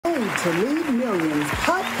Made to Lead Millions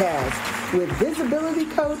podcast with visibility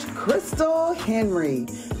coach Krystal Henry.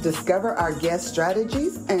 Discover our guest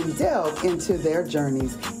strategies and delve into their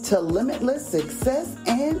journeys to limitless success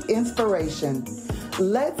and inspiration.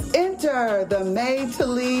 Let's enter the Made to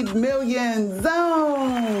Lead Millions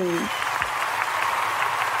zone.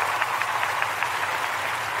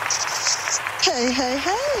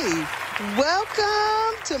 Hey.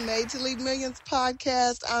 Welcome to Made to Lead Millions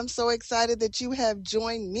podcast. I'm so excited that you have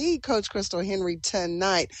joined me, Coach Krystal Henry,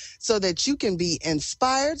 tonight so that you can be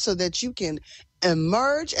inspired, so that you can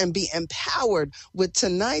emerge and be empowered with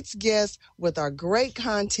tonight's guest with our great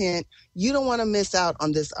content. You don't want to miss out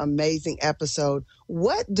on this amazing episode.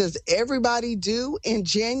 What does everybody do in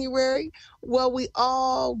January? Well, we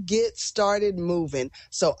all get started moving.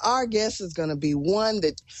 So our guest is going to be one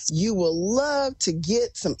that you will love to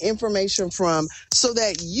get some information from so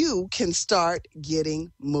that you can start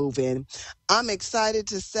getting moving. I'm excited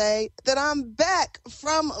to say that I'm back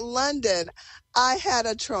from London. I had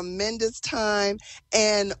a tremendous time.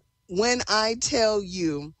 And when I tell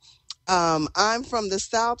you, I'm from the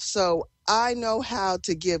South, so I know how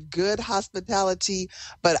to give good hospitality,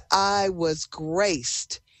 but I was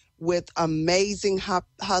graced with amazing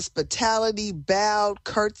hospitality, bowed,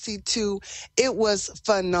 curtsied to. It was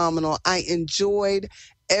phenomenal. I enjoyed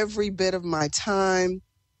every bit of my time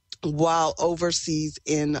while overseas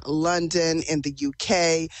in London, in the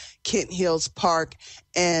UK, Kent Hills Park,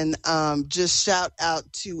 and just shout out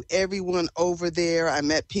to everyone over there. I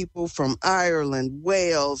met people from Ireland,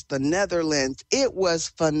 Wales, the Netherlands. It was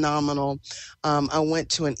phenomenal. I went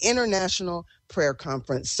to an international prayer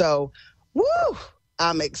conference. So,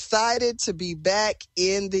 I'm excited to be back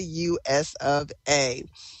in the US of A.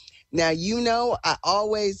 Now, you know, I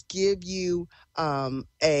always give you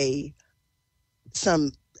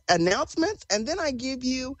some announcements, and then I give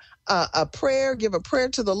you give a prayer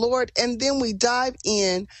to the Lord, and then we dive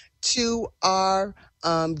in to our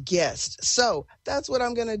guest. So that's what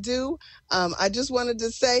I'm going to do. I just wanted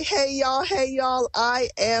to say, hey y'all, I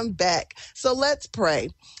am back. So let's pray.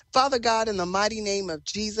 Father God, in the mighty name of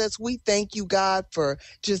Jesus, we thank you, God, for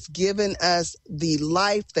just giving us the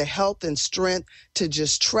life, the health, and strength to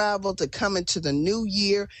just travel, to come into the new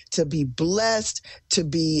year, to be blessed, to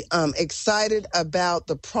be excited about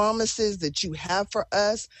the promises that you have for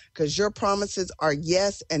us, because your promises are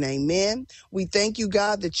yes and amen. We thank you,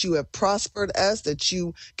 God, that you have prospered us, that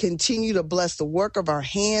you continue to bless the work of our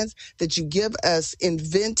hands, that you give us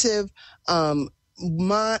inventive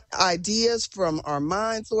ideas from our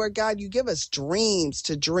minds, Lord God. You give us dreams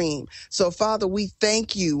to dream. So, Father, we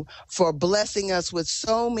thank you for blessing us with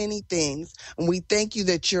so many things. And we thank you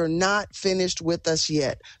that you're not finished with us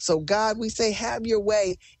yet. So, God, we say, have your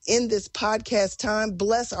way in this podcast time.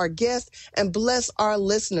 Bless our guests and bless our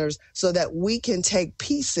listeners so that we can take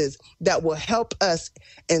pieces that will help us,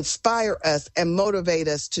 inspire us, and motivate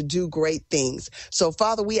us to do great things. So,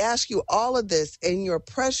 Father, we ask you all of this in your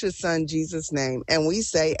precious Son, Jesus' name. And we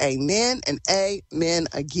say amen and amen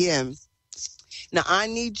again. Now, I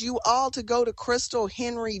need you all to go to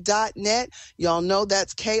krystalhenry.net. Y'all know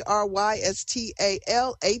that's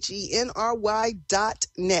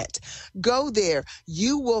KRYSTALHENRY.net. Go there.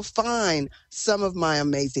 You will find some of my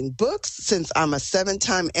amazing books. Since I'm a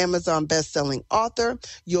 7-time Amazon bestselling author,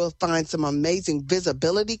 you'll find some amazing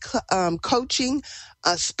visibility coaching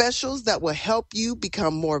specials that will help you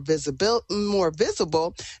become more visible,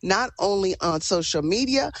 not only on social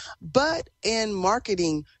media, but in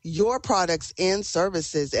marketing your products and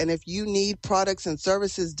services. And if you need products and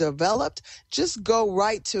services developed, just go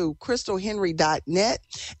right to krystalhenry.net,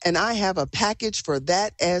 and I have a package for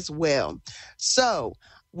that as well. So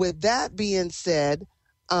with that being said,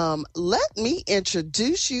 let me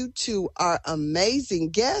introduce you to our amazing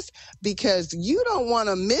guest, because you don't want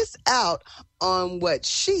to miss out on what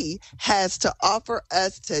she has to offer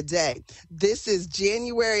us today. This is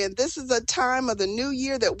January, and this is a time of the new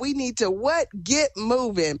year that we need to get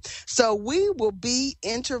moving. So we will be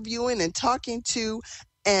interviewing and talking to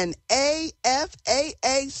an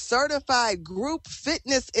AFAA certified group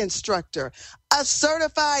fitness instructor, a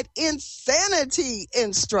certified insanity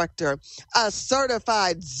instructor, a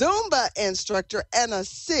certified Zumba instructor, and a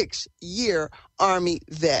 6-year Army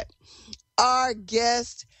vet. Our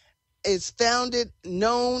guest is founded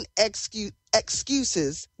No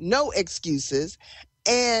Excuses,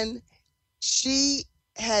 and she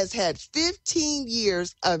has had 15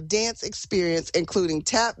 years of dance experience, including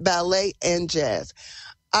tap, ballet, and jazz.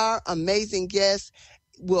 Our amazing guest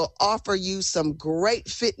will offer you some great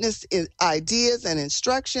fitness ideas and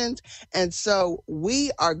instructions. And so we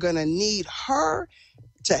are going to need her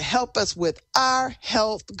to help us with our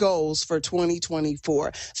health goals for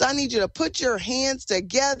 2024. So I need you to put your hands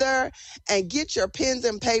together and get your pens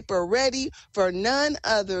and paper ready for none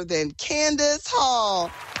other than Candice Hall.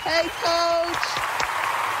 Hey, Coach.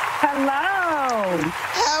 Hello.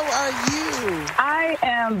 How are you? I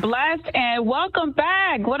am blessed and welcome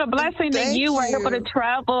back. What a blessing that you were able to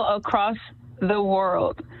travel across the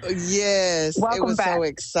world. Yes, welcome it was back. So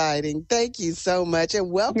exciting. Thank you so much.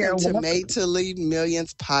 And welcome to Made to Lead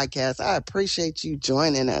Millions podcast. I appreciate you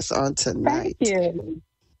joining us on tonight. Thank you.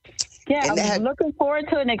 Yeah, and I'm looking forward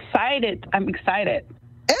to I'm excited.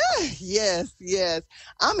 Yes.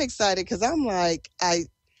 I'm excited because I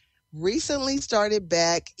recently started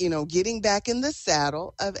back, getting back in the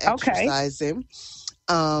saddle of exercising.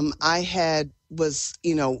 I was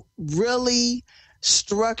really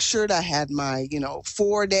structured. I had my,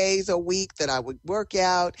 4 days a week that I would work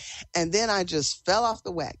out, and then I just fell off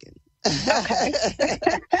the wagon. Okay.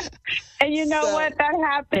 And you know what? That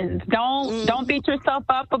happens. Don't beat yourself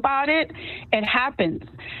up about it. It happens.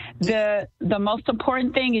 The most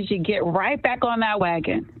important thing is you get right back on that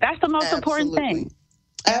wagon. That's the most important thing.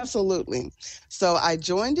 Absolutely. So I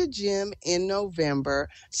joined a gym in November.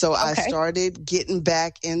 So I started getting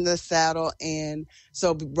back in the saddle. And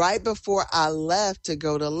so right before I left to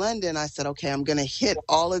go to London, I said, okay, I'm going to hit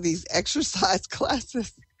all of these exercise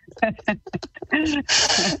classes. And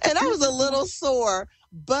I was a little sore,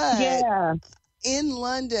 but in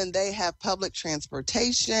London, they have public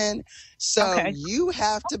transportation. So you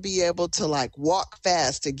have to be able to walk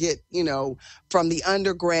fast to get, from the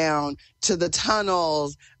underground to the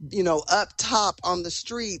tunnels, up top on the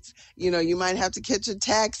streets. You might have to catch a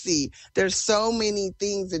taxi. There's so many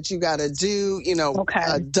things that you got to do,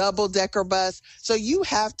 a double-decker bus. So you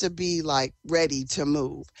have to be ready to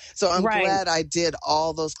move. So I'm glad I did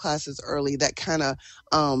all those classes early. That kind of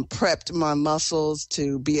prepped my muscles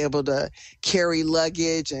to be able to carry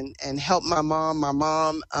luggage and help my mom. My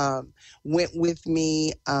mom went with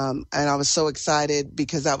me, and I was so excited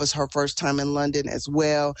because that was her first time in London as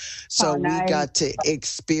well. So we got to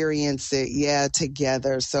experience it,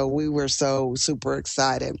 together. So we were so super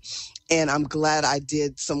excited. And I'm glad I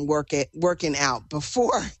did some working out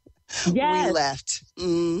before we left.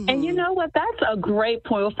 Mm-hmm. And you know what? That's a great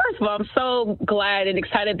point. Well, first of all, I'm so glad and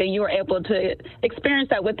excited that you were able to experience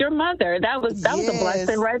that with your mother. That was a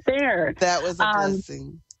blessing right there. That was a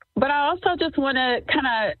blessing. But I also just want to kind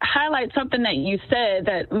of highlight something that you said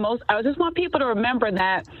I just want people to remember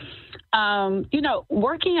that,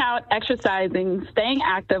 working out, exercising, staying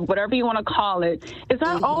active, whatever you want to call it, is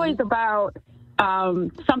not always about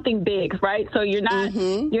something big, right? So you're not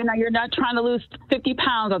trying to lose 50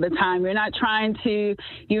 pounds all the time. You're not trying to,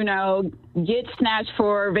 get snatched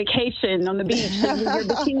for vacation on the beach in your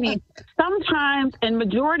bikini. Sometimes, and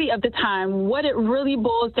majority of the time, what it really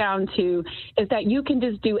boils down to is that you can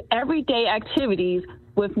just do everyday activities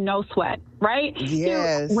with no sweat, right?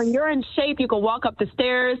 Yes. When you're in shape, you can walk up the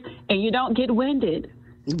stairs and you don't get winded.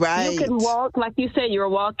 Right. You can walk, like you said, you're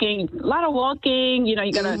walking, a lot of walking, you're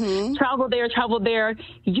going to travel there.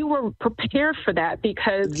 You were prepared for that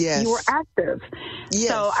because you were active. Yes.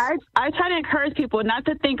 So I try to encourage people not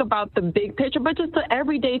to think about the big picture, but just the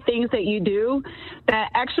everyday things that you do,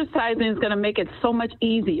 that exercising is going to make it so much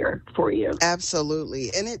easier for you.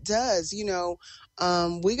 Absolutely. And it does,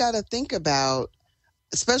 we got to think about,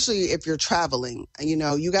 especially if you're traveling,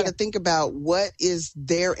 you got to think about what is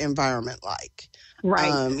their environment like.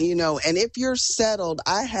 Right. And if you're settled,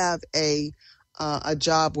 I have a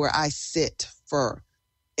job where I sit for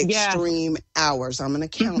extreme hours. I'm an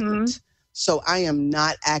accountant. So I am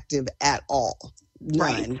not active at all. None.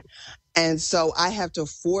 Right. And so I have to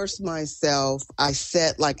force myself. I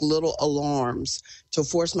set little alarms to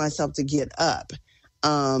force myself to get up.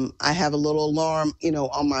 I have a little alarm,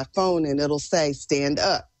 on my phone, and it'll say, stand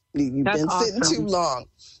up. You've been sitting too long.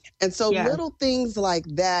 And so little things like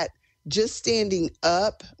that. Just standing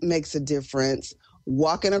up makes a difference.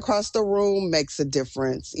 Walking across the room makes a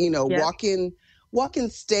difference. Walking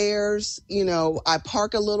stairs, I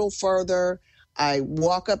park a little further. I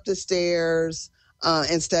walk up the stairs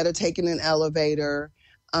instead of taking an elevator.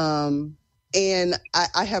 And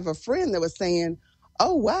I have a friend that was saying,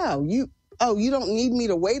 oh, wow, you don't need me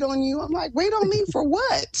to wait on you? I'm like, wait on me for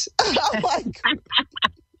what? I'm like...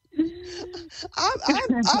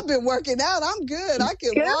 I've been working out. I'm good. I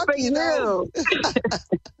can walk,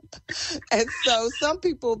 And so some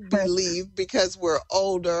people believe because we're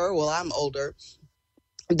older, well, I'm older,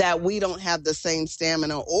 that we don't have the same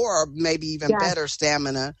stamina or maybe even better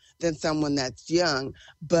stamina than someone that's young.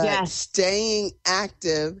 But staying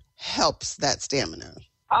active helps that stamina.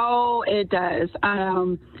 Oh, it does.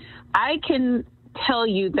 I can tell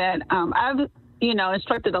you that I've,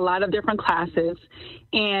 instructed a lot of different classes.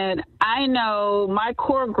 And I know my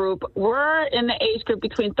core group, we're in the age group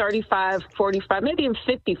between 35, 45, maybe even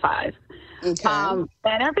 55. Okay. And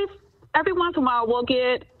every once in a while, we'll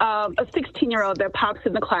get a 16-year-old that pops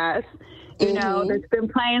in the class, that's been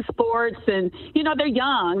playing sports, and, they're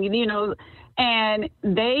young, and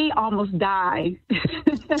they almost die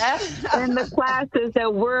in the classes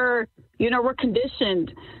that we're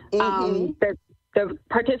conditioned, that the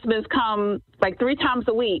participants come like 3 times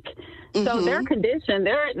a week. So they're conditioned.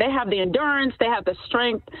 They have the endurance, they have the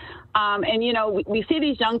strength. And, we see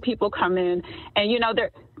these young people come in and,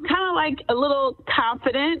 they're kind of like a little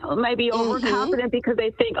confident, maybe overconfident, because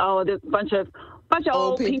they think, oh, there's a bunch of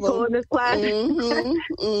old people in this class.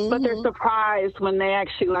 But they're surprised when they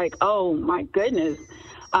actually like, oh, my goodness.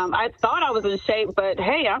 I thought I was in shape, but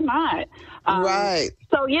hey, I'm not. Right.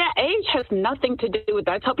 So, yeah, age has nothing to do with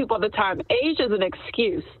that. I tell people all the time, age is an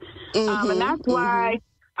excuse. And that's why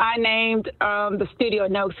I named the studio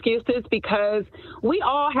No Excuses, because we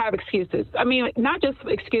all have excuses. I mean, not just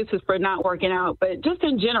excuses for not working out, but just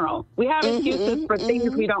in general. We have excuses for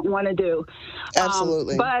things we don't want to do.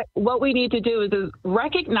 Absolutely. But what we need to do is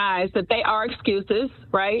recognize that they are excuses,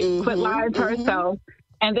 right? Quit lying to ourselves,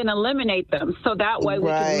 and then eliminate them. So that way we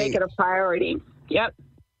can make it a priority. Yep.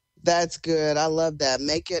 That's good. I love that.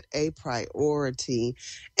 Make it a priority.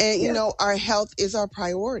 And, our health is our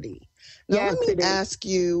priority. Now, let me ask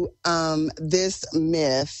you this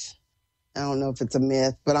myth. I don't know if it's a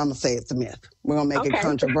myth, but I'm going to say it's a myth. We're going to make it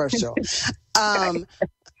controversial.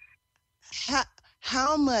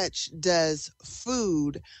 How much does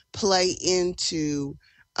food play into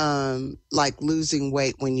like losing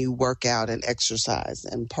weight when you work out and exercise,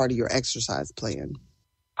 and part of your exercise plan?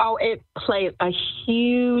 Oh, it plays a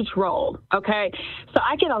huge role. Okay. So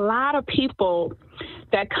I get a lot of people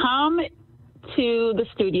that come to the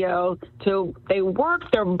studio they work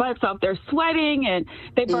their butts off, they're sweating and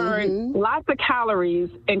they burn lots of calories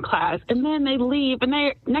in class, and then they leave and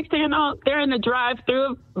next thing you know, they're in the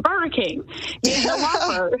drive-through of Burger King getting a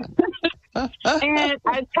Whopper. And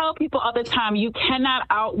I tell people all the time, you cannot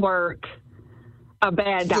outwork a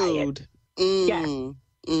bad diet. Yes.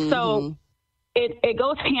 So it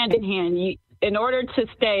goes hand in hand. In order to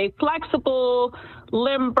stay flexible,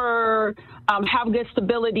 limber, have good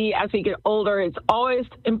stability as we get older, it's always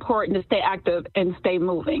important to stay active and stay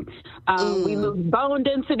moving. We lose bone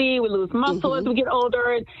density, we lose muscle as we get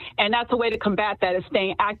older, and that's a way to combat that, is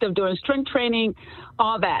staying active, doing strength training,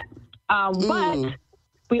 all that. But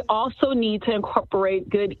we also need to incorporate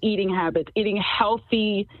good eating habits, eating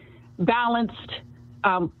healthy, balanced,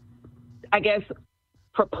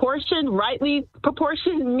 rightly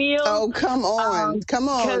proportioned meals. Oh, come on.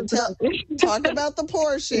 Talk about the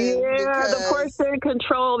portion. Yeah, the portion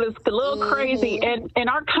control is a little crazy. And in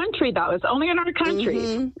our country, though, it's only in our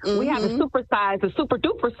country. We have a super size, a super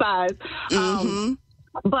duper size.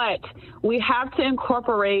 But we have to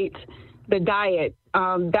incorporate the diet.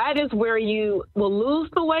 That is where you will lose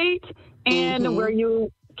the weight and where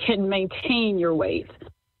you can maintain your weight.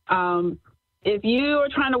 If you are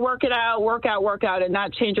trying to work out, and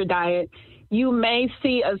not change your diet, you may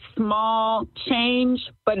see a small change,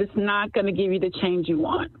 but it's not going to give you the change you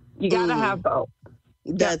want. You got to have both.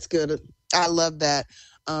 That's good. I love that.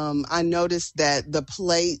 I noticed that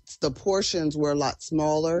the portions were a lot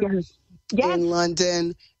smaller in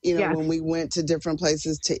London. When we went to different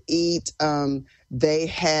places to eat, they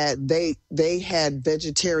had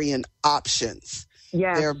vegetarian options.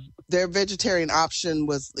 Yes. Their vegetarian option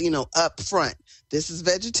was, up front. This is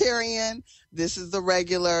vegetarian. This is the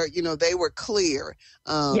regular. They were clear.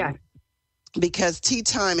 Because tea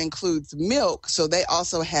time includes milk, so they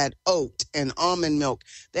also had oat and almond milk.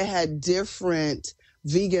 They had different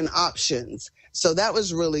vegan options. So that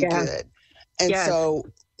was really good. And so,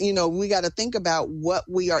 we got to think about what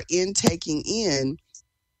we are intaking in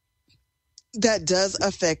that does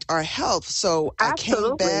affect our health. So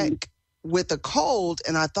Absolutely. I came back with a cold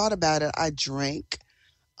and I thought about it. I drank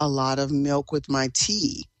a lot of milk with my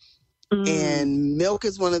tea. And milk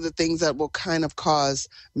is one of the things that will kind of cause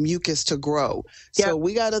mucus to grow. So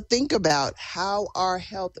we got to think about how our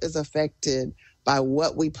health is affected by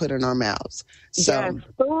what we put in our mouths. So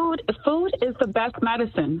food is the best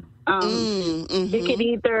medicine. It could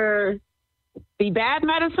either be bad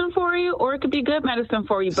medicine for you or it could be good medicine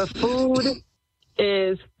for you, but food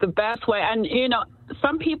is the best way. And,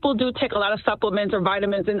 some people do take a lot of supplements or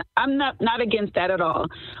vitamins, and I'm not against that at all.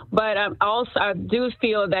 But I do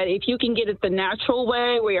feel that if you can get it the natural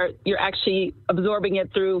way, where you're actually absorbing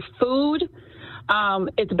it through food,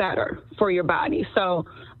 it's better for your body. So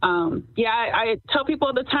I tell people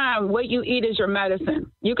all the time, what you eat is your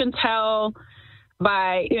medicine. You can tell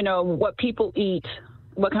by, what people eat,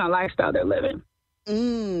 what kind of lifestyle they're living.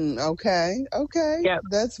 Okay. Yep.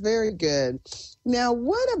 That's very good. Now,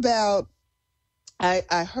 what about,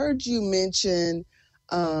 I heard you mention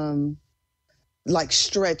like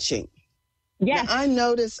stretching. Yes. Now, I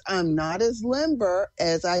notice I'm not as limber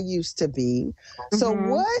as I used to be. So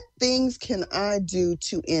what things can I do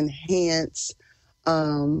to enhance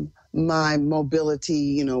my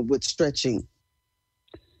mobility, with stretching?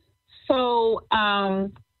 So,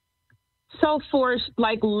 for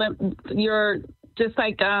like you're just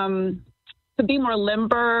like to be more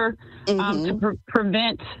limber, to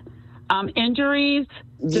prevent injuries,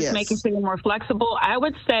 just making sure you're more flexible. I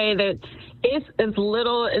would say that it's as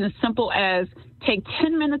little and as simple as take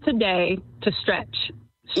 10 minutes a day to stretch.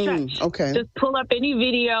 Okay. Just pull up any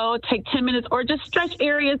video, take 10 minutes, or just stretch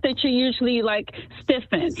areas that you usually like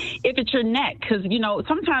stiffen. If it's your neck, because,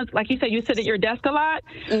 sometimes, like you said, you sit at your desk a lot.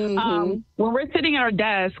 When we're sitting at our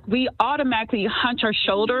desk, we automatically hunch our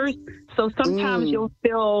shoulders. So sometimes you'll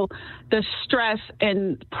feel the stress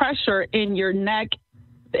and pressure in your neck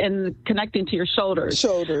and connecting to your shoulders.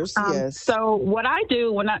 Yes. So what I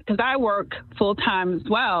do because I work full time as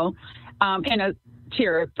well, in a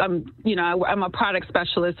tier, I'm a product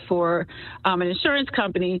specialist for an insurance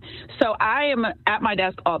company. So I am at my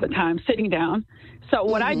desk all the time, sitting down. So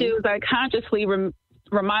what I do is I consciously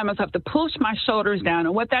remind myself to push my shoulders down.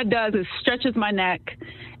 And what that does is stretches my neck.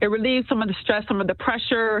 It relieves some of the stress, some of the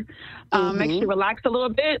pressure, makes you relax a little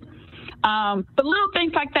bit. But little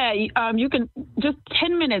things like that, you can just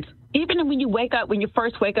 10 minutes, even when you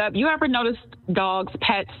first wake up, you ever notice dogs,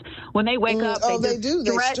 pets, when they wake up, they do.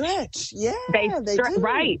 They stretch. Yeah, they do.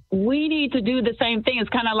 Right. We need to do the same thing. It's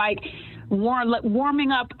kind of like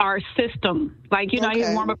warming up our system. Like, you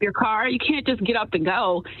warm up your car. You can't just get up and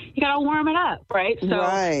go. You got to warm it up, right?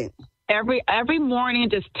 So every morning,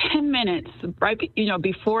 just 10 minutes, right?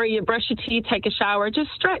 Before you brush your teeth, take a shower,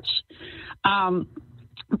 just stretch.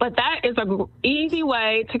 But that is an easy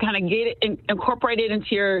way to kind of get it incorporated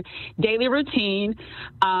into your daily routine,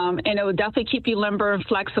 and it will definitely keep you limber and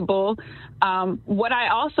flexible. What I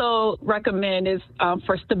also recommend is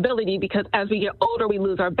for stability, because as we get older, we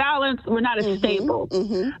lose our balance. We're not as stable.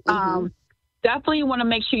 Definitely want to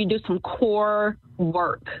make sure you do some core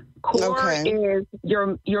work. Core is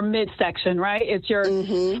your midsection, right? It's your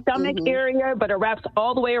stomach area, but it wraps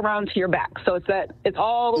all the way around to your back. So it's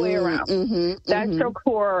all the way around. That's your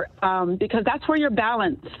core, because that's where your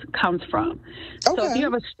balance comes from. So if you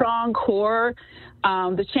have a strong core,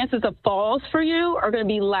 the chances of falls for you are going to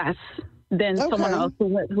be less than someone else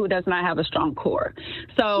who does not have a strong core.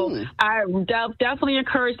 So I definitely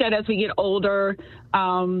encourage that as we get older.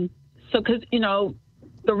 Because,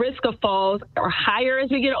 the risk of falls are higher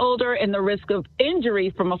as we get older, and the risk of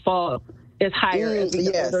injury from a fall is higher as we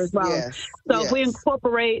get older as well. So if we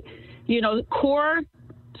incorporate, core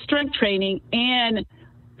strength training and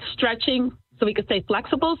stretching so we can stay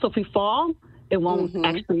flexible. So if we fall, it won't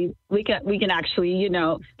actually, we can actually,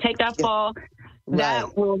 take that fall.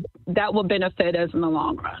 That will benefit us in the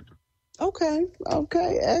long run. Okay.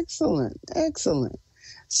 Excellent.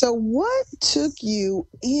 So what took you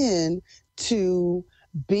into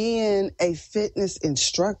being a fitness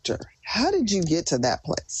instructor? How did you get to that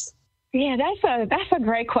place? Yeah, that's a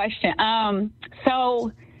great question.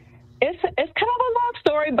 So it's kind of a long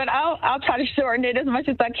story, but I'll try to shorten it as much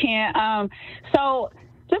as I can. So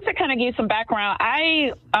just to kind of give you some background,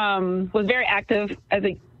 I was very active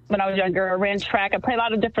when I was younger. I ran track. I played a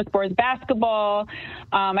lot of different sports, basketball.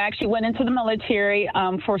 I actually went into the military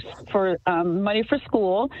for money for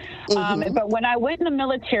school. But when I went in the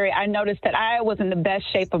military, I noticed that I was in the best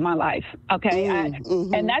shape of my life. Okay.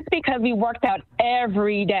 And that's because we worked out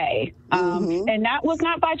every day. And that was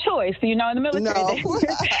not by choice. In the military,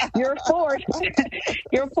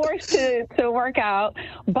 you're forced to work out.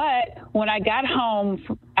 But when I got home,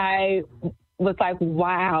 I was like,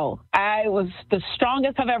 wow, I was the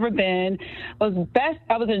strongest I've ever been. I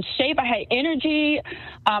was in shape. I had energy.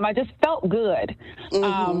 I just felt good.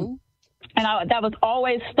 And that was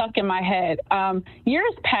always stuck in my head.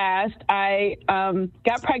 Years passed. I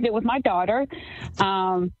got pregnant with my daughter,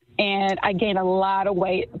 and I gained a lot of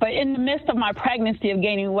weight. But in the midst of my pregnancy of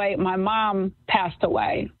gaining weight, my mom passed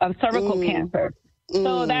away of cervical cancer.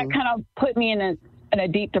 So that kind of put me in a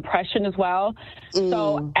deep depression as well.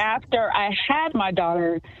 So after I had my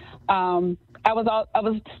daughter, I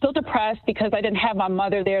was still depressed because I didn't have my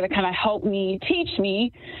mother there to kind of help me, teach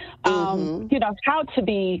me, how to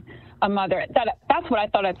be a mother. That's what I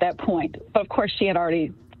thought at that point. But of course, she had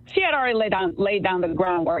already she had already laid down the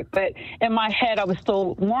groundwork, but in my head, I was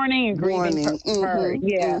still mourning and grieving for her.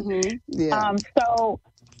 Yeah. Mm-hmm. Yeah. So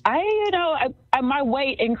my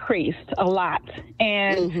weight increased a lot,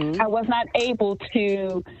 and I was not able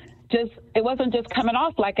to it wasn't just coming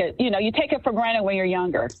off like you take it for granted when you're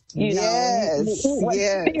younger. You eat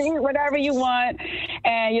whatever you want,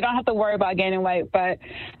 and you don't have to worry about gaining weight. But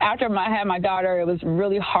after I had my daughter, it was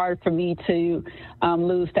really hard for me to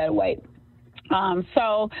lose that weight.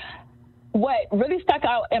 So what really stuck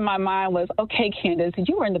out in my mind was, okay, Candice,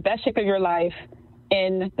 you were in the best shape of your life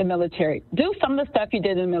in the military. Do some of the stuff you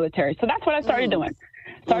did in the military. So that's what I started doing.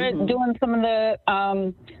 Started doing some of the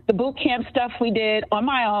boot camp stuff we did on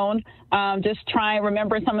my own, just trying to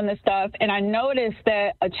remember some of the stuff. And I noticed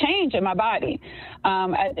that a change in my body.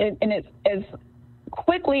 And it's as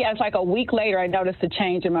quickly as like a week later, I noticed a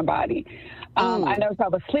change in my body. I noticed I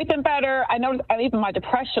was sleeping better. I noticed even my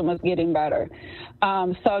depression was getting better.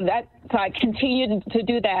 So I continued to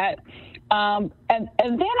do that. And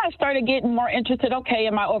then I started getting more interested,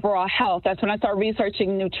 in my overall health. That's when I started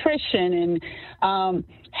researching nutrition and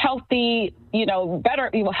healthy,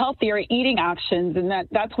 healthier eating options. And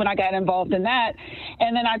that's when I got involved in that.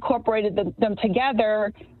 And then I incorporated them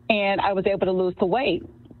together, and I was able to lose the weight.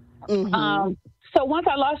 So once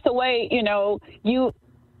I lost the weight, you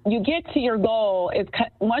get to your goal.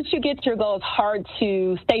 Once you get to your goal, it's hard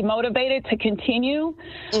to stay motivated to continue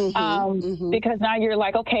because now you're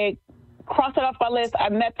like, okay, cross it off my list. I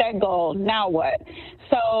met that goal. Now what?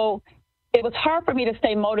 So it was hard for me to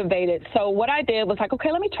stay motivated. So what I did was like,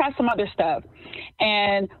 okay, let me try some other stuff.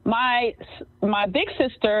 And my big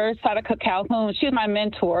sister, Sadaka Calhoun, she was my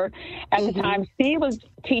mentor at the time. She was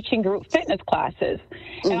teaching group fitness classes.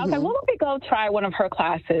 And I was like, well, let me go try one of her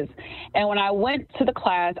classes. And when I went to the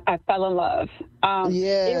class, I fell in love.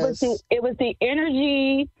 It was the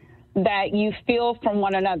energy that you feel from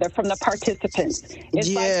one another, from the participants. It's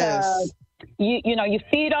like you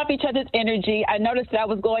feed off each other's energy. I noticed that I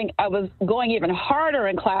was going even harder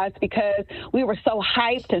in class because we were so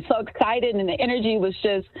hyped and so excited, and the energy was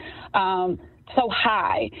just so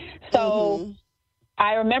high. So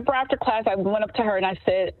I remember after class, I went up to her and I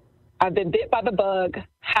said, I've been bit by the bug.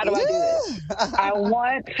 How do I do this? I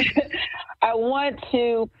want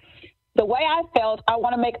to, the way I felt, I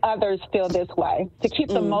want to make others feel this way, to keep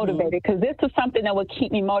them motivated, because this is something that would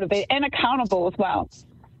keep me motivated and accountable as well.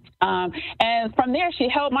 And from there, she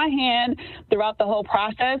held my hand throughout the whole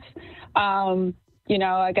process. I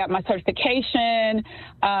got my certification,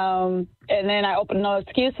 and then I opened No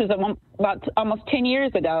Excuses about almost 10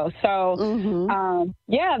 years ago. So,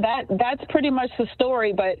 that's pretty much the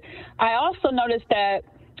story. But I also noticed that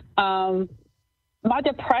my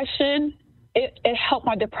depression, it helped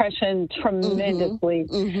my depression tremendously.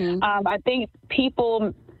 I think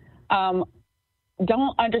people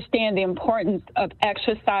don't understand the importance of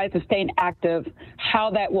exercise and staying active,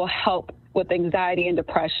 how that will help with anxiety and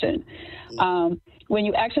depression. When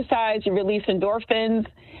you exercise, you release endorphins.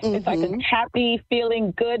 It's like a happy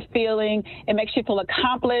feeling, good feeling. It makes you feel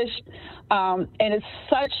accomplished. And it's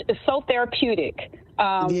so therapeutic. So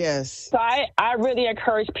I really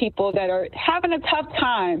encourage people that are having a tough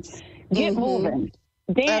time, get moving.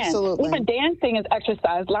 Dance. Absolutely. Even dancing is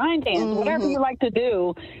exercise, line dance, whatever you like to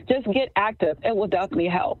do, just get active. It will definitely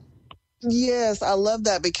help. Yes, I love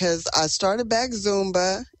that, because I started back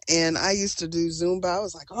Zumba, and I used to do Zumba. I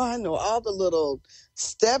was like, oh, I know all the little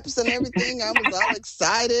steps and everything. I was all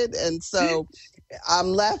excited. And so I'm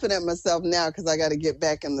laughing at myself now because I got to get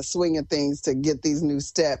back in the swing of things to get these new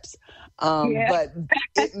steps. But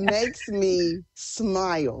it makes me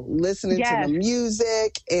smile listening to the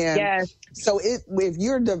music. And so if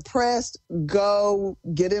you're depressed, go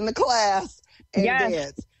get in the class and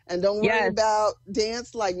dance. And don't worry about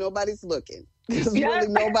dance like nobody's looking, because really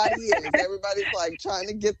nobody is. Everybody's like trying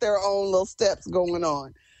to get their own little steps going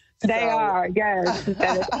on. They are, yes.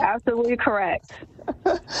 That is absolutely correct.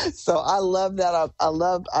 So I love that.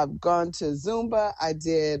 I've gone to Zumba. I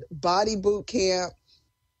did body boot camp.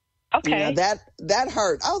 Okay. That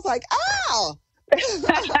hurt. I was like, ow!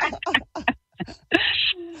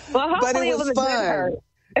 Well, but it was fun. A good hurt.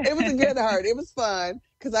 It was a good hurt. It was fun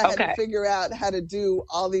because I had to figure out how to do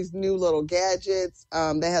all these new little gadgets.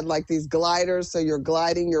 They had like these gliders, so you're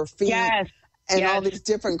gliding your feet. And all these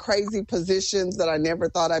different crazy positions that I never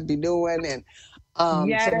thought I'd be doing. And so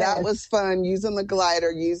that was fun, using the glider,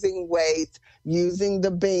 using weights, using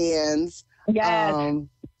the bands,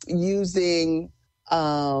 using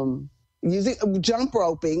jump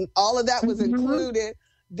roping. All of that was included.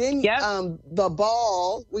 Then the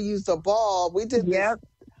ball, we used a ball. We did this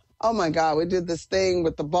oh my God, we did this thing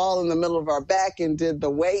with the ball in the middle of our back and did the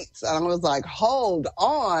weights. And I was like, hold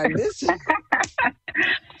on, this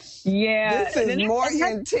Yeah. is more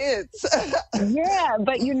intense. Yeah,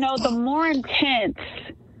 but the more intense,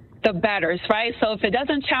 the better, right? So if it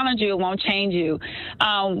doesn't challenge you, it won't change you.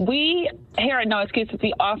 We here at No Excuses,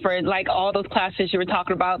 we offer like all those classes you were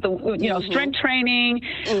talking about, the strength training.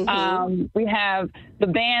 We have the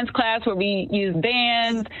bands class where we use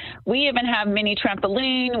bands. We even have mini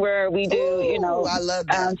trampoline where we do, I love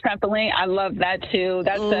that. Trampoline. I love that too.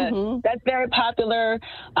 That's very popular.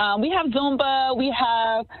 We have Zumba. We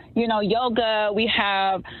have, yoga. We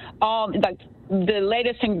have all like the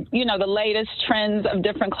latest, the latest trends of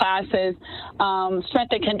different classes,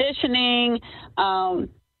 strength and conditioning.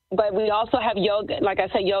 But we also have yoga, like I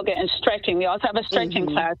said, yoga and stretching. We also have a stretching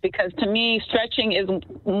class because to me, stretching is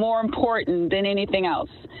more important than anything else.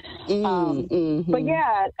 But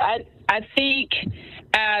yeah, I think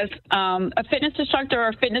as a fitness instructor or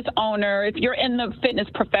a fitness owner, if you're in the fitness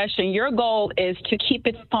profession, your goal is to keep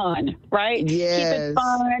it fun, right? Yes. Keep it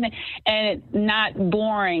fun and not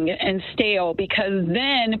boring and stale, because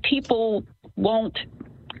then people won't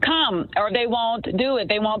come or they won't do it.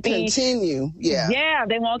 They won't continue. Yeah,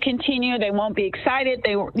 they won't continue. They won't be excited.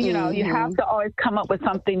 You have to always come up with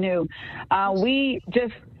something new. We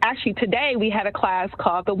just actually today we had a class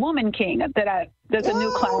called the Woman King that's a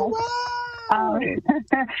new class. Wow.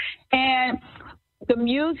 And the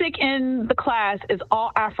music in the class is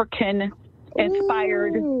all African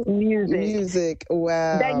inspired music.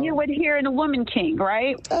 Wow. That you would hear in a Woman King,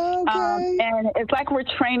 right? Okay. And it's like we're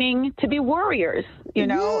training to be warriors,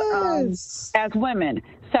 yes. As women.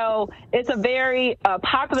 So it's a very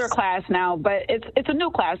popular class now, but it's a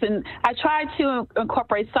new class, and I try to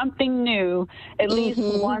incorporate something new at least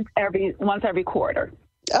once every quarter.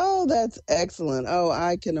 Oh, that's excellent. Oh,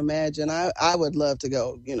 I can imagine. I would love to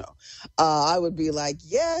go, I would be like,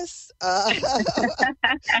 yes,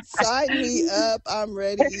 sign me up. I'm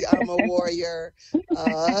ready. I'm a warrior,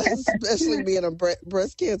 especially being a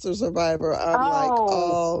breast cancer survivor. I'm like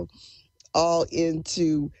all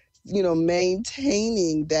into,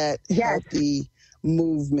 maintaining that healthy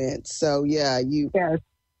movement. So yeah, you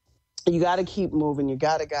got to keep moving. You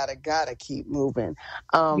gotta keep moving.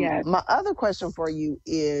 My other question for you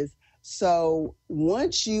is, so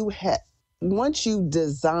once you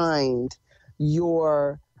designed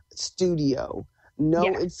your studio, No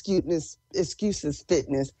Excuses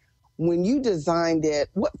Fitness, when you designed it,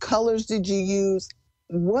 what colors did you use?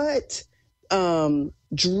 What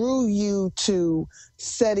drew you to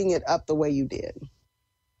setting it up the way you did?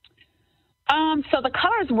 So the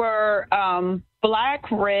colors were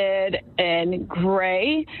black, red, and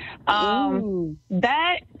gray.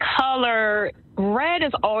 That color, red,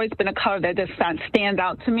 has always been a color that just stands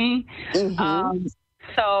out to me.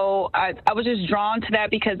 So I was just drawn to that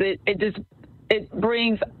because it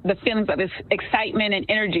brings the feelings of this excitement and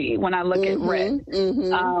energy when I look at red.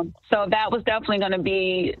 So that was definitely going to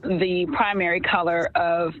be the primary color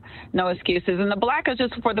of No Excuses. And the black is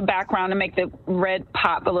just for the background to make the red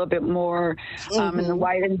pop a little bit more. And the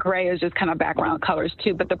white and gray is just kind of background colors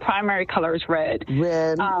too. But the primary color is red.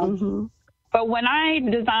 But when I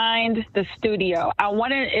designed the studio, I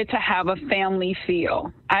wanted it to have a family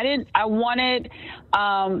feel. I wanted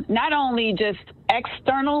not only just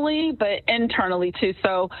externally, but internally too.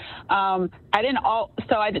 So I didn't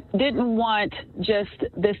want just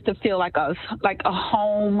this to feel like a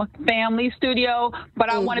home family studio, but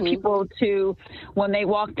I wanted people to, when they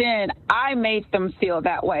walked in, I made them feel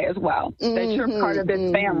that way as well, that you're part of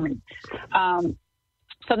this family.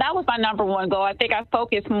 So that was my number one goal. I think I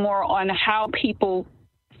focused more on how people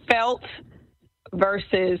felt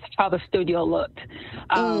versus how the studio looked.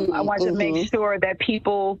 I wanted to make sure that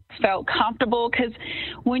people felt comfortable, because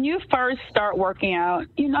when you first start working out,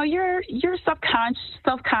 you're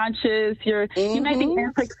self-conscious, you may be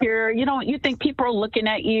insecure, you think people are looking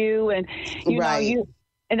at you, and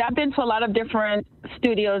and I've been to a lot of different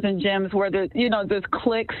studios and gyms where there's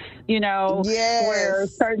cliques, where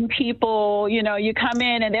certain people, you come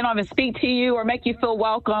in and they don't even speak to you or make you feel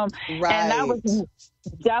welcome. And that was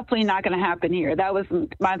definitely not going to happen here. That was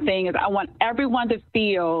my thing, is I want everyone to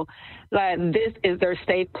feel like this is their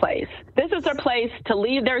safe place. This is their place to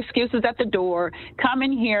leave their excuses at the door, come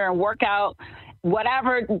in here and work out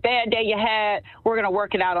whatever bad day you had. We're going to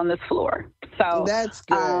work it out on this floor. So that's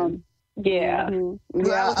good. Yeah.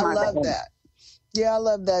 Yeah, I love that. Yeah, I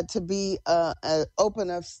love that, to be an open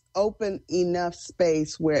enough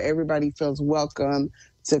space where everybody feels welcome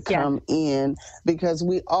to come in, because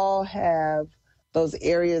we all have those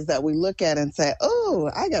areas that we look at and say,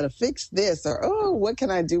 oh, I got to fix this, or, oh, what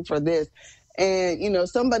can I do for this? And,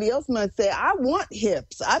 somebody else might say, I want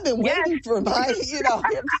hips. I've been waiting for my, hips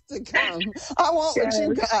to come. I want what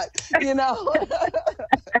you got, Isn't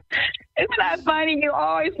that funny? You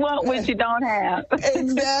always want what you don't have.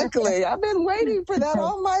 Exactly. I've been waiting for that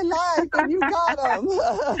all my life, and you got them.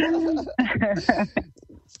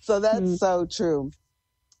 So that's so true.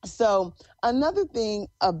 So another thing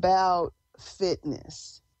about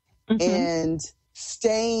fitness and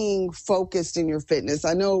staying focused in your fitness.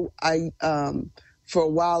 I know for a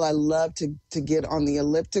while I loved to get on the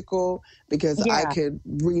elliptical because I could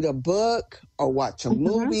read a book or watch a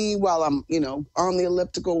movie while I'm, on the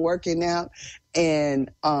elliptical working out, and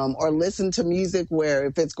or listen to music where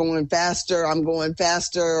if it's going faster, I'm going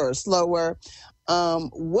faster or slower.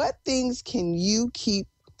 What tips can you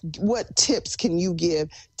give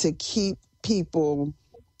to keep people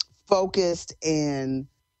focused and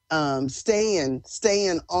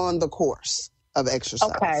staying on the course of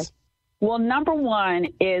exercise? Okay. Well, number one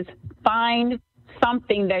is find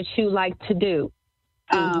something that you like to do.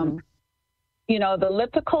 The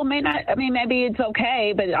elliptical maybe it's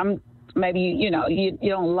okay, but maybe, you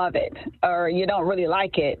don't love it or you don't really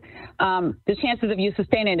like it. The chances of you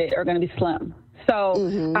sustaining it are going to be slim.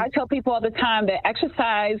 So I tell people all the time that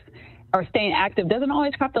exercise or staying active doesn't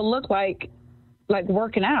always have to look like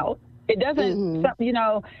working out. It doesn't,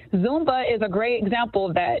 Zumba is a great example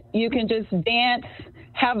of that. You can just dance,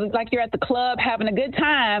 have like you're at the club having a good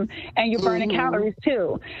time, and you're burning calories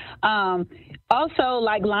too. Also,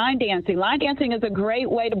 like line dancing. Line dancing is a great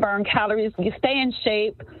way to burn calories. You stay in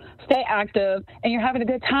shape, stay active, and you're having a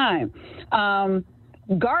good time.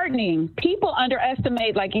 Gardening. People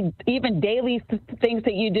underestimate even daily things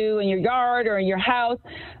that you do in your yard or in your house.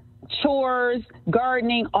 Chores,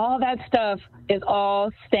 gardening, all that stuff is all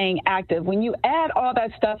staying active. When you add all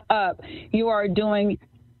that stuff up, you are doing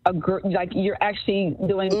you're actually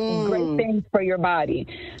doing great things for your body.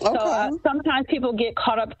 Okay. So sometimes people get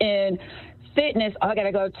caught up in fitness. Oh, I got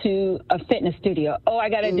to go to a fitness studio. Oh, I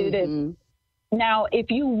got to do this. Now, if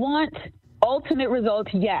you want ultimate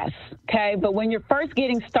results, yes. Okay. But when you're first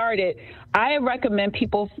getting started, I recommend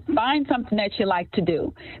people find something that you like to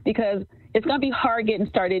do, because it's going to be hard getting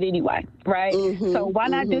started anyway, right? So why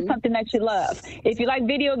not do something that you love? If you like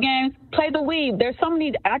video games, play the Wii. There's so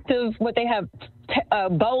many active, what they have,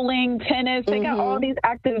 bowling, tennis. They got all these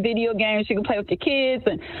active video games you can play with your kids.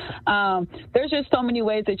 And there's just so many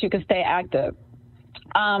ways that you can stay active.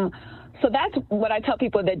 So that's what I tell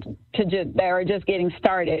people that are just getting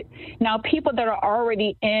started. Now, people that are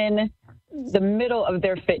already in the middle of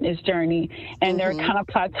their fitness journey and they're kind of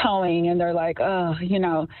plateauing and they're like,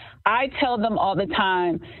 I tell them all the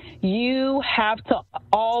time, you have to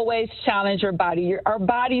always challenge your body. Our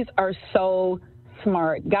bodies are so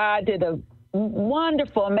smart. God did a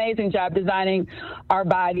wonderful, amazing job designing our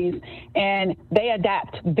bodies, and they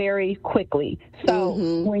adapt very quickly. So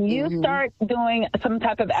when you start doing some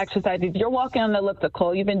type of exercise, if you're walking on the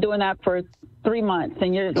elliptical, you've been doing that for 3 months,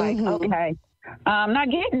 and you're like, okay, I'm not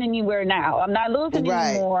getting anywhere now. I'm not losing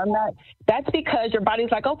anymore. That's because your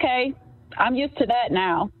body's like, okay, I'm used to that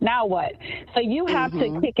now. Now what? So you have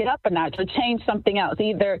to kick it up a notch or change something else,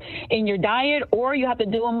 either in your diet, or you have to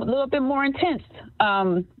do a little bit more intense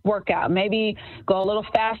workout. Maybe go a little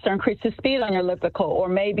faster, increase the speed on your elliptical, or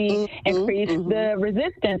maybe increase the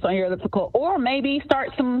resistance on your elliptical, or maybe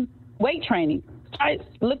start some weight training. Try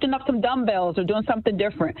lifting up some dumbbells or doing something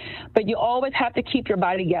different. But you always have to keep your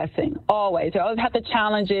body guessing. Always. You always have to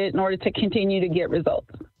challenge it in order to continue to get results.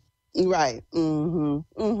 Right.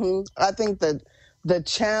 I think that the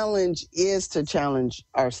challenge is to challenge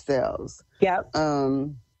ourselves. Yep.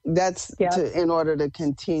 That's in order to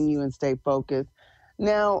continue and stay focused.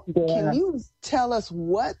 Now, can you tell us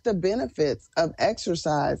what the benefits of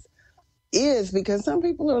exercise is? Because some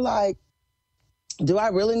people are like, do I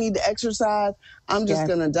really need to exercise? I'm just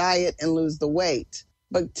going to diet and lose the weight.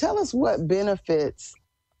 But tell us what benefits,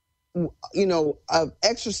 of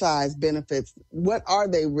exercise benefits. What are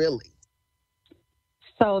they really?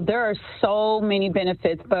 So there are so many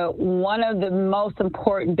benefits, but one of the most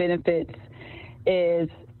important benefits is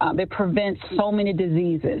it prevents so many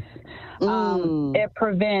diseases. It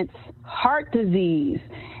prevents heart disease.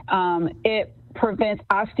 It prevents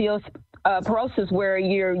osteoporosis, where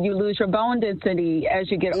you lose your bone density as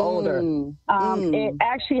you get older. It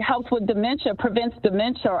actually helps with dementia, prevents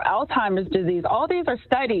dementia or Alzheimer's disease. All these are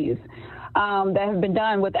studies that have been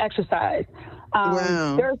done with exercise.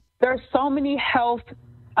 There's so many health,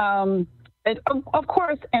 of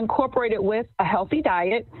course, incorporated with a healthy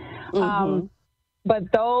diet. But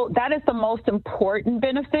though that is the most important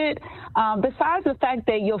benefit, besides the fact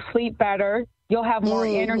that you'll sleep better, you'll have more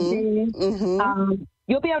energy,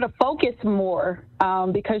 you'll be able to focus more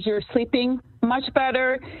because you're sleeping much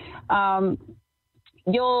better.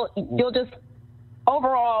 You'll just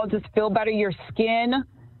overall just feel better. Your skin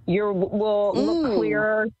will look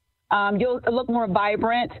clearer. You'll look more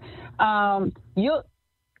vibrant. The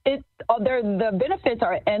benefits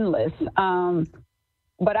are endless.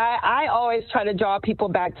 But I always try to draw people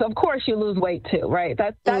back. So of course you lose weight too, right?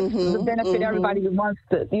 That's the benefit. Everybody wants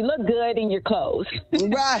to. You look good in your clothes,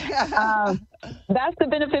 right? That's the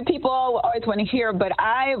benefit people always want to hear. But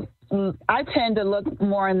I tend to look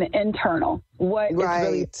more in the internal. What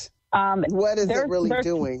is it really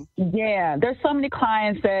doing? Yeah, there's so many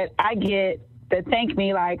clients that I get that thank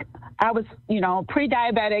me like I was,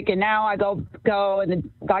 pre-diabetic, and now I go and the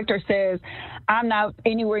doctor says I'm not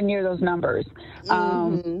anywhere near those numbers.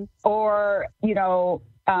 Or,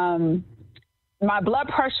 my blood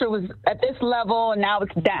pressure was at this level and now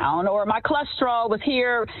it's down, or my cholesterol was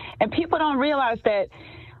here. And people don't realize that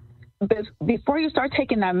before you start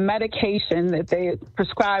taking that medication that they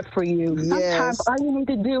prescribe for you, sometimes all you need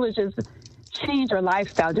to do is just change your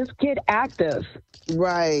lifestyle. Just get active.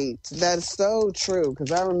 Right. That's so true.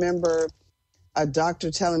 Because I remember a doctor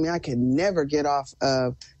telling me I could never get off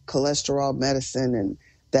of cholesterol medicine and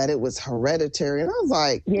that it was hereditary. And I was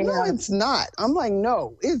like, no, it's not. I'm like,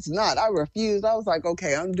 no, it's not. I refused. I was like,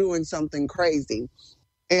 okay, I'm doing something crazy.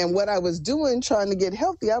 And what I was doing, trying to get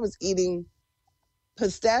healthy, I was eating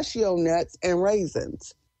pistachio nuts and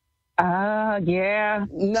raisins. Yeah.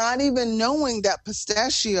 Not even knowing that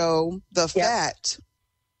pistachio, the fat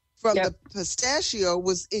from the pistachio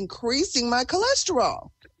was increasing my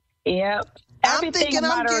cholesterol. Yep. I'm thinking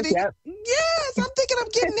I'm getting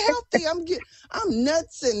healthy. I'm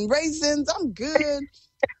nuts and raisins. I'm good.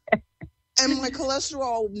 And my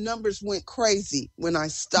cholesterol numbers went crazy when I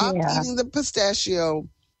stopped eating the pistachio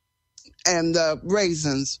and the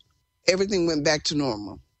raisins. Everything went back to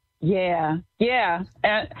normal. Yeah.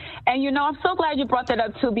 And I'm so glad you brought that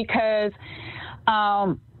up too, because,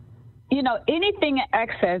 anything in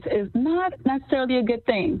excess is not necessarily a good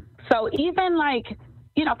thing. So even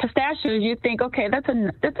pistachios, you think, okay, it's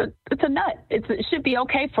a nut. It should be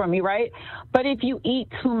okay for me, right? But if you eat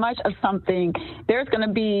too much of something, there's going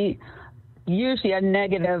to be usually a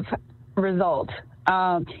negative result.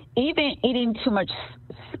 Even eating too much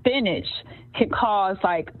spinach can cause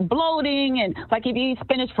bloating, and if you eat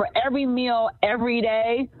spinach for every meal every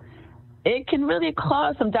day, it can really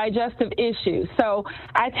cause some digestive issues. So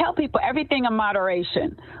I tell people everything in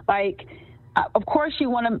moderation. Of course, you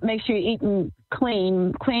want to make sure you're eating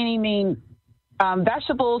clean. Cleaning means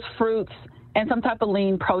vegetables, fruits, and some type of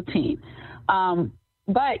lean protein.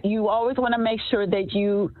 But you always want to make sure that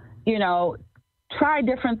you try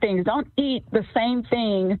different things. Don't eat the same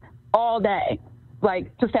thing all day,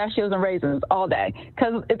 like pistachios and raisins all day,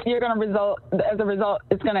 because it's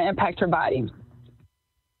going to impact your body.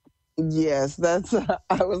 Yes,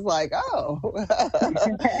 I was like, oh,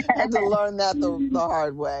 I had to learn that the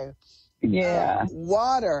hard way. Yeah.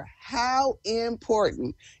 Water, how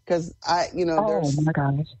important? Because oh my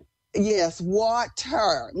gosh. Yes,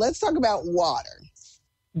 water. Let's talk about water.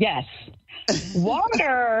 Yes.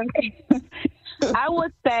 Water, I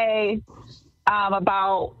would say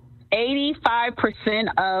about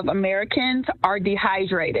 85% of Americans are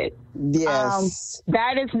dehydrated. Yes.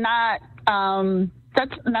 That is not,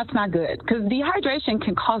 that's not good, because dehydration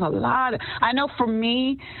can cause a lot. I know for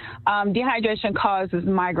me, dehydration causes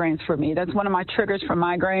migraines for me. That's one of my triggers for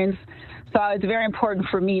migraines. So it's very important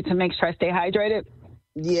for me to make sure I stay hydrated.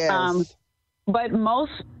 Yes. But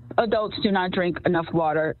most adults do not drink enough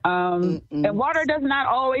water. And water does not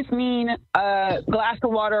always mean a glass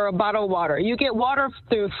of water or a bottle of water. You get water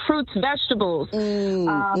through fruits, vegetables.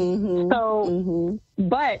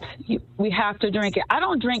 But we have to drink it. I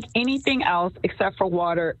don't drink anything else except for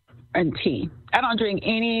water and tea. I don't drink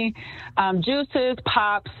any juices,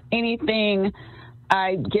 pops, anything.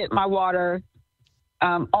 I get my water,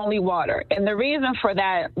 only water. And the reason for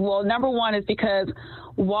that, well, number one is because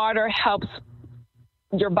water helps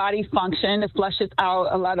your body function. It flushes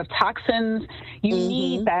out a lot of toxins. You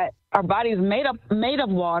need that. Our body is made of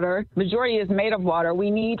water. Majority is made of water.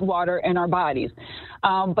 We need water in our bodies.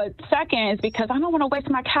 But second is because I don't want to waste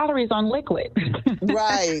my calories on liquid.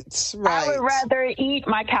 Right. I would rather eat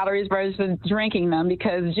my calories versus drinking them,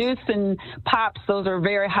 because juice and pops, those are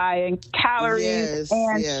very high in calories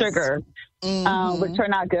and sugar, which are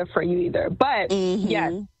not good for you either. But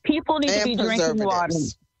yes, people need to be drinking water.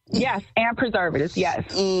 Yes, and preservatives, yes.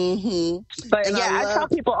 But I tell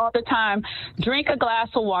people all the time, drink a glass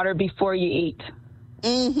of water before you eat.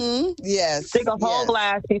 Yes. Drink a whole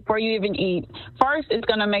glass before you even eat. First, it's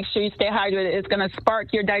going to make sure you stay hydrated. It's going to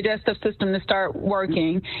spark your digestive system to start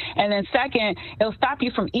working. And then second, it'll stop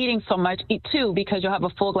you from eating so much, too, because you'll have a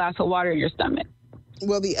full glass of water in your stomach.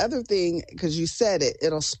 Well, the other thing, because you said it,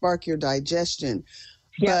 it'll spark your digestion.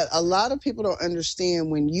 But a lot of people don't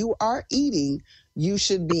understand when you are eating, you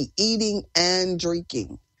should be eating and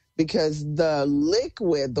drinking, because the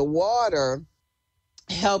liquid, the water,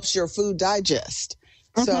 helps your food digest.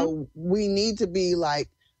 So we need to be like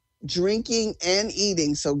drinking and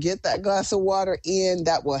eating. So get that glass of water in.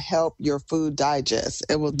 That will help your food digest.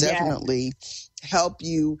 It will definitely help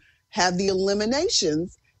you have the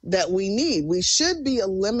eliminations that we need. We should be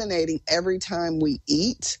eliminating every time we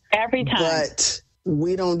eat. Every time. But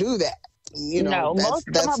we don't do that. You know,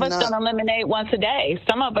 some of us don't eliminate once a day.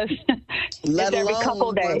 Some of us let every alone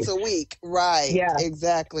couple days. Once a week. Right. Yeah.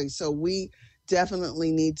 Exactly. So we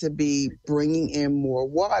definitely need to be bringing in more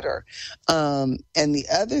water. And the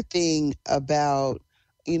other thing about,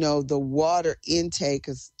 the water intake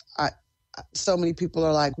is so many people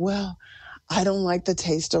are like, well, I don't like the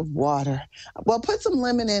taste of water. Well, put some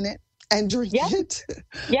lemon in it and drink it.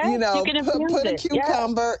 Yeah, you can put a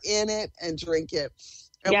cucumber in it and drink it.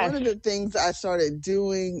 And one of the things I started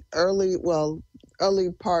doing early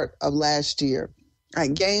part of last year, I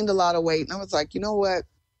gained a lot of weight, and I was like, you know what?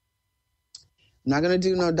 I'm not going to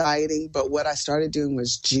do no dieting, but what I started doing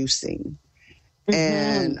was juicing.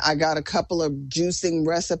 And I got a couple of juicing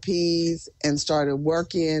recipes and started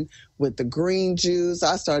working with the green juice.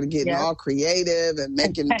 I started getting all creative and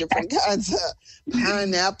making different kinds of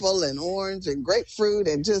pineapple and orange and grapefruit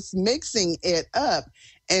and just mixing it up.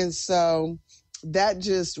 And so that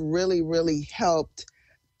just really, really helped.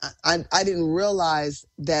 I didn't realize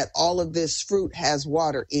that all of this fruit has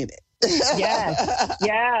water in it.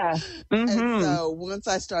 And so once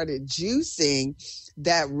I started juicing,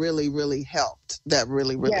 that really, really helped.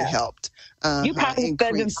 Helped. You probably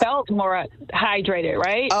felt more hydrated,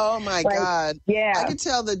 right? Oh my God. Yeah. I could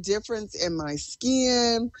tell the difference in my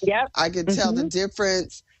skin. I could tell the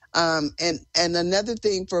difference. And another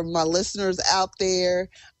thing for my listeners out there,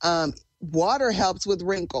 water helps with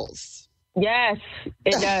wrinkles. Yes,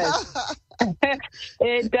 it does.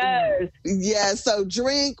 It does. Yeah, so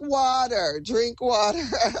drink water.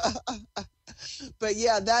 But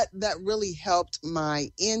yeah, that really helped my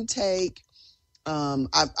intake.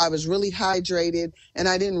 I was really hydrated, and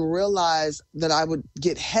I didn't realize that I would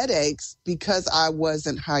get headaches because I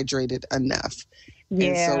wasn't hydrated enough. Yeah.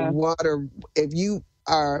 And so water, if you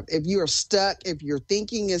are stuck, if your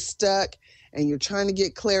thinking is stuck and you're trying to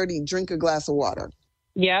get clarity, drink a glass of water.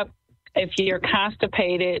 Yep. If you're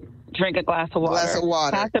constipated, drink a glass of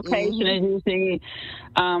water. Constipation is usually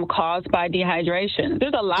caused by dehydration.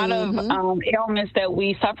 There's a lot of ailments that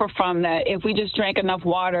we suffer from that if we just drank enough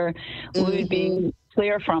water, we would be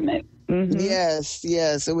clear from it. Yes,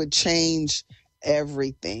 it would change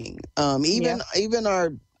everything. Even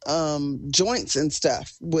our joints and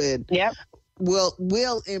stuff will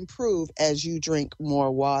improve as you drink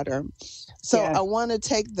more water. So I want to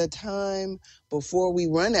take the time before we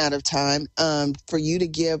run out of time for you to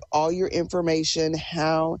give all your information,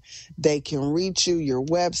 how they can reach you, your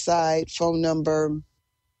website, phone number,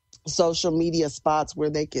 social media spots where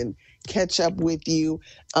they can catch up with you,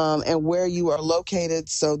 and where you are located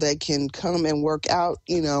so they can come and work out,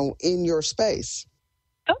 in your space.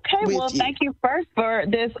 Okay, well, thank you first for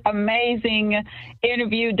this amazing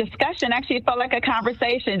interview discussion. Actually, it felt like a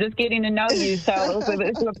conversation, just getting to know you. So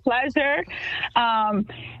it's a pleasure.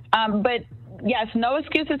 But yes, No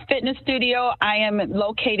Excuses Fitness Studio. I am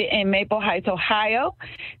located in Maple Heights, Ohio.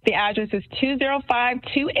 The address is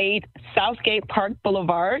 20528 Southgate Park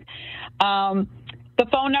Boulevard. The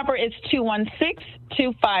phone number is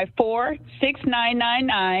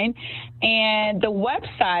 216-254-6999. And the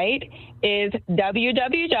website is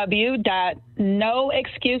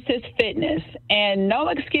www.noexcusesfitness. And No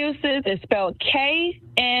Excuses is spelled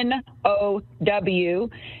KNOW,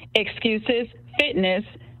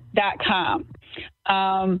 excusesfitness.com.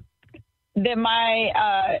 Then my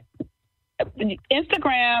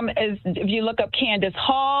Instagram is, if you look up Candice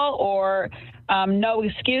Hall or No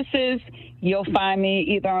Excuses, you'll find me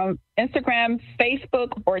either on Instagram,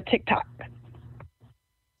 Facebook, or TikTok.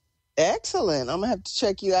 Excellent. I'm going to have to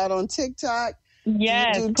check you out on TikTok.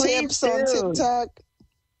 Yes, do you do tips on TikTok?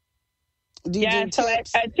 Do tips? So at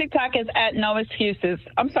TikTok is at No Excuses.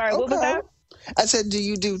 I'm sorry, what was that? I said, do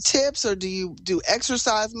you do tips or do you do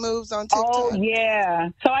exercise moves on TikTok? Oh, yeah.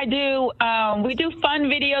 So I do, we do fun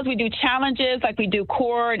videos. We do challenges, like we do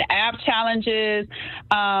core and ab challenges.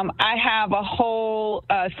 I have a whole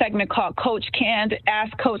segment called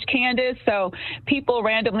Ask Coach Candice. So people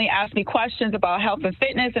randomly ask me questions about health and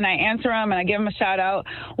fitness, and I answer them, and I give them a shout out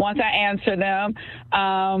once I answer them.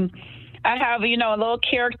 I have, a little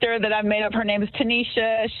character that I've made up. Her name is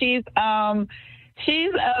Tanisha.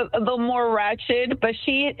 She's a little more ratchet, but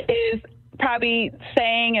she is probably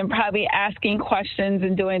saying and probably asking questions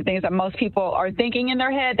and doing things that most people are thinking in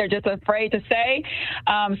their head. They're just afraid to say.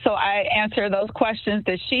 So I answer those questions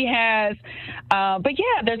that she has. But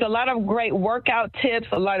yeah, there's a lot of great workout tips,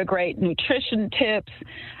 a lot of great nutrition tips.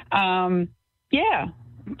 Yeah,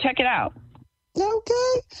 check it out.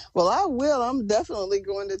 Okay. Well, I will. I'm definitely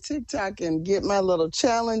going to TikTok and get my little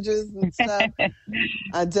challenges and stuff.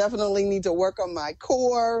 I definitely need to work on my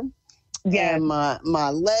core and my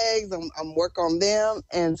legs. I'm work on them.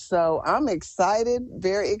 And so I'm excited,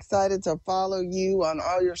 very excited to follow you on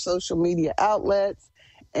all your social media outlets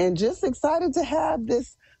and just excited to have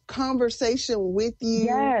this conversation with you.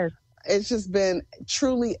 Yes. It's just been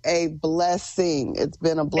truly a blessing. It's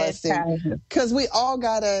been a blessing because we all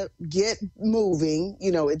got to get moving.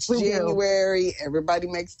 It's January. Everybody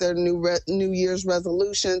makes their New Year's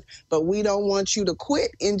resolutions, but we don't want you to quit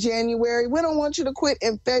in January. We don't want you to quit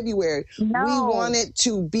in February. No. We want it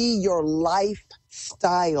to be your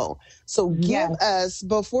lifestyle. So give us,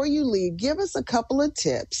 before you leave, give us a couple of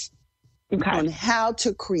tips on how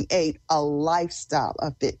to create a lifestyle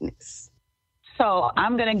of fitness. So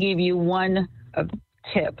I'm going to give you one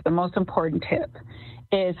tip. The most important tip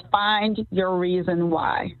is find your reason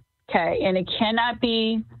why. Okay. And it cannot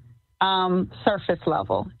be surface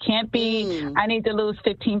level. Can't be, I need to lose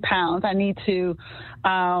 15 pounds. I need to,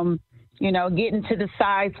 get into the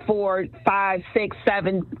size 4, 5, 6,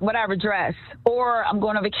 7, whatever dress, or I'm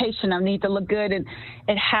going on vacation. I need to look good. And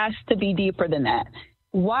it has to be deeper than that.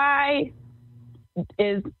 Why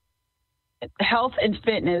is health and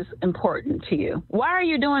fitness important to you? Why are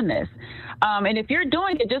you doing this? And if you're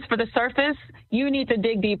doing it just for the surface, you need to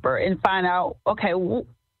dig deeper and find out, okay,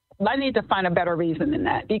 I need to find a better reason than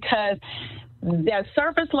that, because that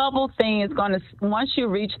surface level thing is going to, once you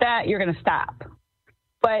reach that, you're going to stop.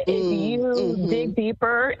 But if you dig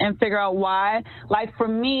deeper and figure out why, like for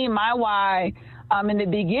me, my why, in the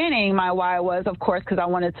beginning, my why was, of course, because I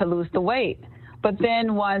wanted to lose the weight. But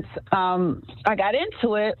then once I got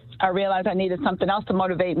into it, I realized I needed something else to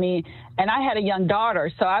motivate me. And I had a young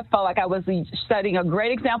daughter, so I felt like I was setting a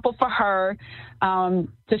great example for her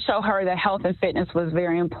to show her that health and fitness was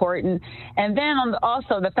very important. And then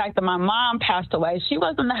also the fact that my mom passed away. She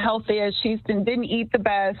wasn't the healthiest. She didn't eat the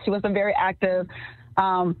best. She wasn't very active.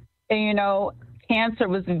 And, cancer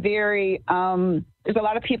was very there's a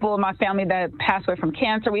lot of people in my family that passed away from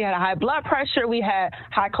cancer. We had a high blood pressure. We had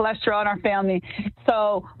high cholesterol in our family.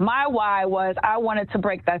 So my why was I wanted to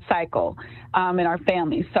break that cycle in our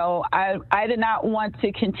family. So I did not want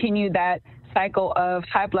to continue that cycle of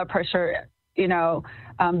high blood pressure,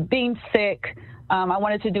 being sick. I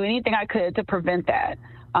wanted to do anything I could to prevent that.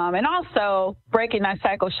 And also breaking that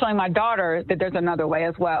cycle, showing my daughter that there's another way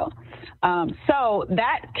as well. So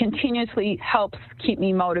that continuously helps keep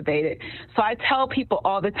me motivated. So I tell people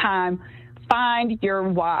all the time, find your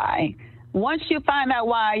why. Once you find that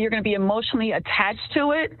why, you're going to be emotionally attached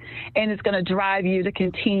to it, and it's going to drive you to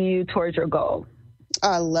continue towards your goal.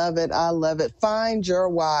 I love it. I love it. Find your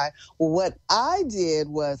why. Well, what I did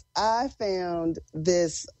was I found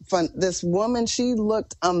this woman. She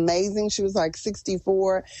looked amazing. She was like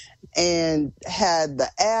 64 and had the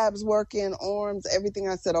abs working, arms, everything.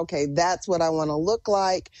 I said, okay, that's what I want to look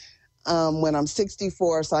like when I'm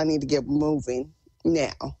 64. So I need to get moving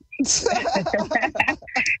now.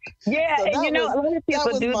 Yeah. So and a lot of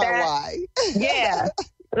people do that. Why. Yeah.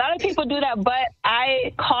 A lot of people do that, but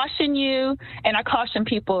I caution you and I caution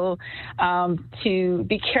people to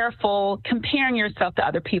be careful comparing yourself to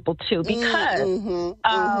other people too, because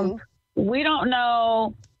we don't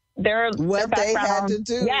know what they had to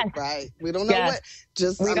do. Yes. Right? We don't know what.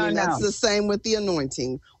 That's the same with the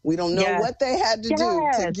anointing. We don't know what they had to do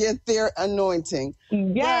to get their anointing.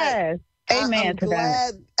 Yes. But Amen to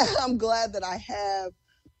that. I'm glad that I have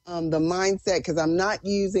the mindset, because I'm not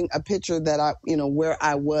using a picture that where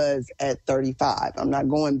I was at 35. I'm not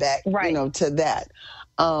going back, to that.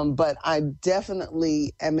 But I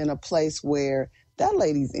definitely am in a place where that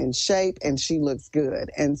lady's in shape and she looks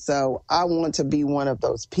good. And so I want to be one of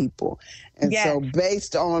those people. And so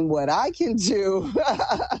based on what I can do,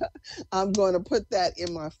 I'm going to put that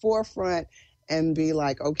in my forefront and be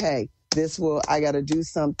like, okay, I got to do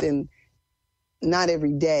something not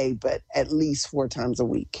every day, but at least 4 times a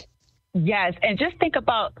week. Yes, and just think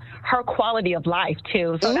about her quality of life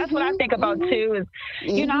too. So that's what I think about too. Is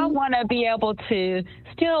I want to be able to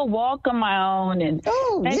still walk on my own and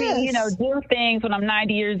maybe do things when I'm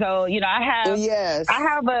 90 years old. I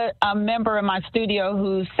have a member in my studio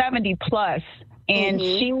who's 70 plus, and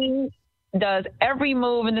she does every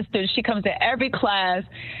move in the studio. She comes to every class.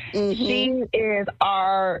 She is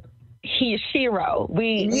our hero.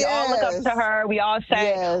 We all look up to her. We all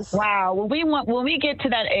say, wow, when we get to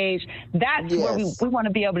that age, that's where we want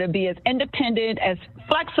to be able to be as independent, as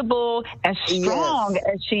flexible, as strong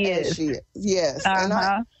as she is. Yes. And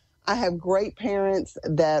I have great parents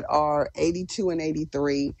that are 82 and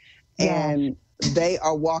 83, and they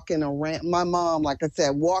are walking around. My mom, like I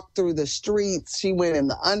said, walked through the streets. She went in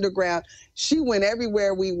the underground. She went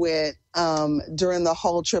everywhere we went during the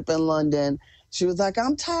whole trip in London. She was like,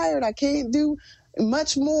 I'm tired. I can't do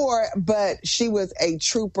much more. But she was a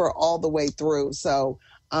trooper all the way through. So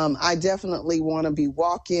I definitely want to be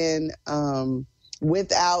walking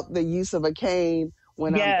without the use of a cane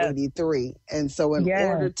when I'm 83. And so in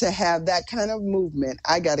order to have that kind of movement,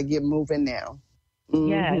 I got to get moving now.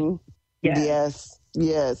 Yes.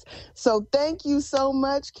 So thank you so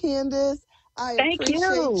much, Candice. I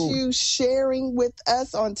appreciate you sharing with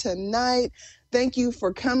us on tonight. Thank you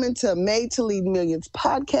for coming to Made to Lead Millions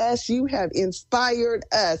podcast. You have inspired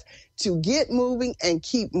us to get moving and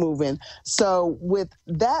keep moving. So with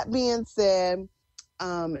that being said,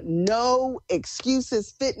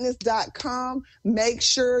 noexcusesfitness.com. Make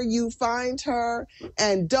sure you find her.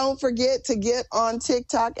 And don't forget to get on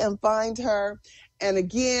TikTok and find her. And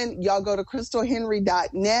again, y'all go to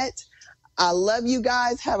krystalhenry.net. I love you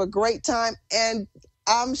guys. Have a great time. And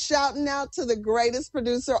I'm shouting out to the greatest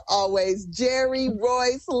producer always, Jerry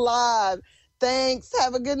Royce Live. Thanks.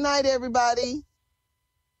 Have a good night, everybody.